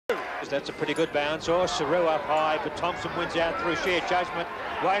That's a pretty good bounce. Or Saru up high, but Thompson wins out through sheer judgment.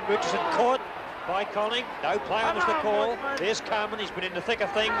 Wayne Richardson caught by Colling. No play on is the call. There's Carman. He's been in the thick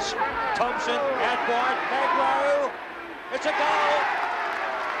of things. Thompson out wide. Magro. It's a goal.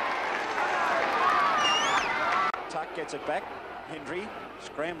 Tuck gets it back. Hendry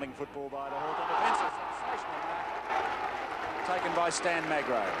scrambling football by the Hawthorn defence. Sensational mark taken by Stan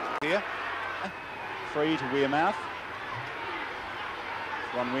Magro. Here, free to Wearmouth.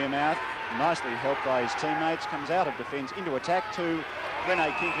 Ron Wearmouth, nicely helped by his teammates, comes out of defence into attack to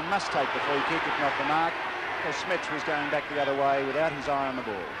Rene King, who must take the free kick if not the mark, because Smets was going back the other way without his eye on the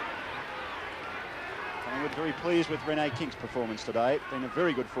ball. Collingwood very pleased with Rene King's performance today. Been a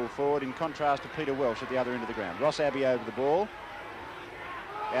very good full forward in contrast to Peter Welsh at the other end of the ground. Ross Abbey over the ball.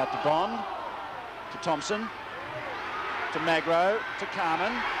 Out to Bond, to Thompson, to Magro, to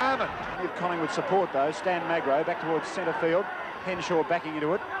Carman. With Collingwood support though, Stan Magro back towards centre field. Henshaw backing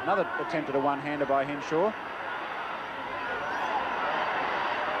into it. Another attempt at a one-hander by Henshaw.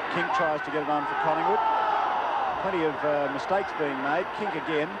 King tries to get it on for Collingwood. Plenty of mistakes being made. King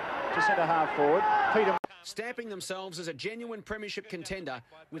again to centre half forward. Peter stamping themselves as a genuine premiership contender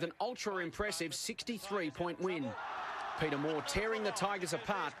with an ultra-impressive 63-point win. Peter Moore tearing the Tigers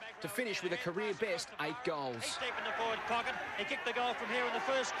apart to finish with a career-best 8 goals. He's deep in the forward pocket. He kicked the goal from here in the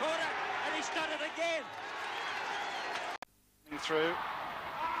first quarter, and he's done it again. Through.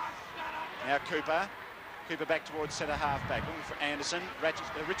 Now Cooper. Cooper back towards centre half back. Looking for Anderson.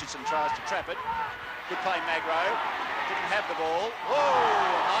 Richardson tries to trap it. Good play, Magro. Didn't have the ball.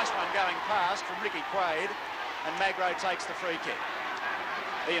 Oh, nice one going past from Ricky Quaid. And Magro takes the free kick.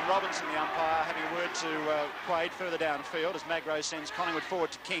 Ian Robinson, the umpire, having a word to Quaid further downfield as Magro sends Collingwood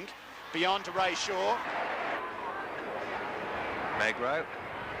forward to Kink. Beyond to Ray Shaw. Magro.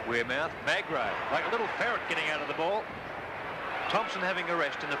 Wearmouth. Magro. Like a little ferret getting out of the ball. Thompson having a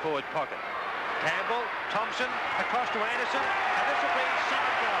rest in the forward pocket. Campbell, Thompson, across to Anderson, and this will be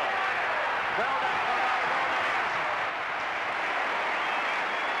second goal. Well done, Colin. Well done,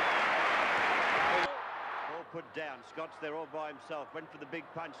 Anderson. All put down. Scott's there all by himself. Went for the big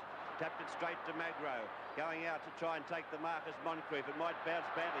punch. Tapped it straight to Magro. Going out to try and take the mark as Moncrief. It might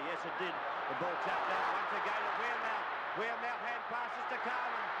bounce badly. Yes, it did. The ball tapped out once again at Wearmouth. Wearmouth hand passes to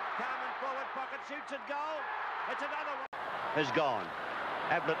Carman. Carman forward pocket shoots at goal. It's another one. Has gone.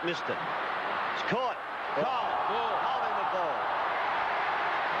 Ablett missed it. It's caught. Cole holding the ball.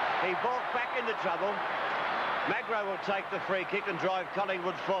 He balked back into trouble. Magro will take the free kick and drive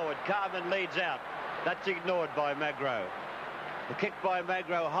Collingwood forward. Carman leads out. That's ignored by Magro. The kick by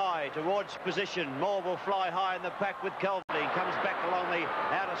Magro high towards position. Moore will fly high in the pack with Kelvin. Comes back along the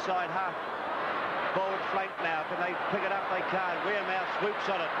outer side half. Forward flank now. Can they pick it up? They can't. Wearmouth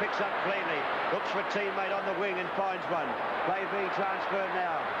swoops on it. Picks up cleanly. Looks for a teammate on the wing and finds one. Play being transferred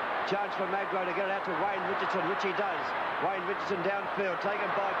now. Chance for Magro to get it out to Wayne Richardson, which he does. Wayne Richardson downfield, taken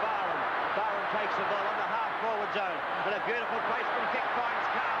by Barham. Barham takes the ball on the half-forward zone. And a beautiful placement kick finds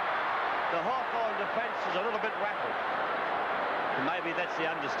Carl. The Hawthorn defence is a little bit rattled. And maybe that's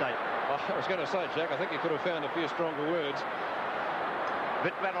the understatement. Well, I was going to say, Jack, I think he could have found a few stronger words.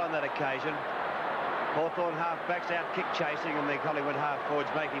 Bit rattled on that occasion. Hawthorn half-backs out kick chasing and the Collingwood half-forwards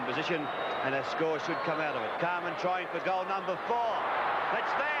making position, and a score should come out of it. Carman trying for goal number 4.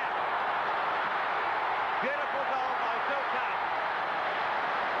 It's there. Beautiful goal by Phil Carman.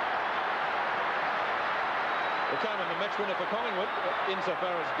 Well, Carman, the match winner for Collingwood,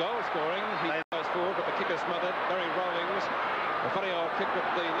 insofar as goal scoring. He goes forward, but the kicker smothered. Barry Rollings, a funny old kick with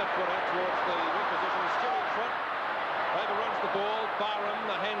the left foot out towards the reposition. Stewie Trott overruns the ball. Barham,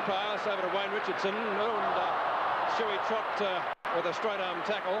 the hand pass over to Wayne Richardson, and Stewie Trott with a straight arm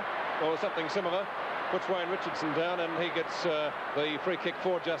tackle or something similar puts Wayne Richardson down, and he gets the free kick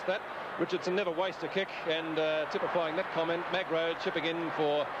for just that. Richardson never wastes a kick, and typifying that comment, Magro chipping in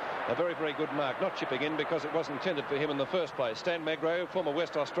for a very, very good mark. Not chipping in because it wasn't intended for him in the first place. Stan Magro, former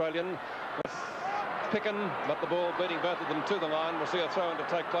West Australian, Picken, but the ball beating both of them to the line. We'll see a throw-in to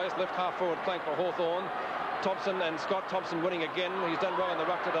take place. Left half-forward flank for Hawthorn. Thompson and Scott. Thompson winning again. He's done well in the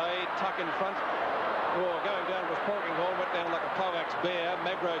ruck today. Tuck in front. Going down was Polkinghorn. Went down like a Kovacs bear.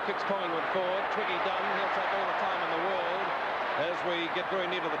 Magro kicks Collingwood forward. Twiggy done. He'll take all the time in the world as we get very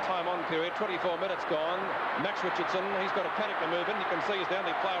near to the time on period. 24 minutes gone. Max Richardson, he's got a panic to move in. You can see he's the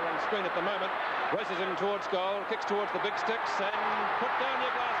only player on screen at the moment. Races in towards goal. Kicks towards the big sticks. And put down your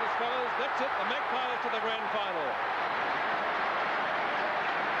glasses, fellas. That's it. The Magpies to the grand final.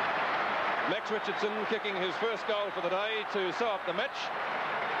 Max Richardson kicking his first goal for the day to sew up the match.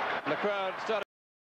 The crowd started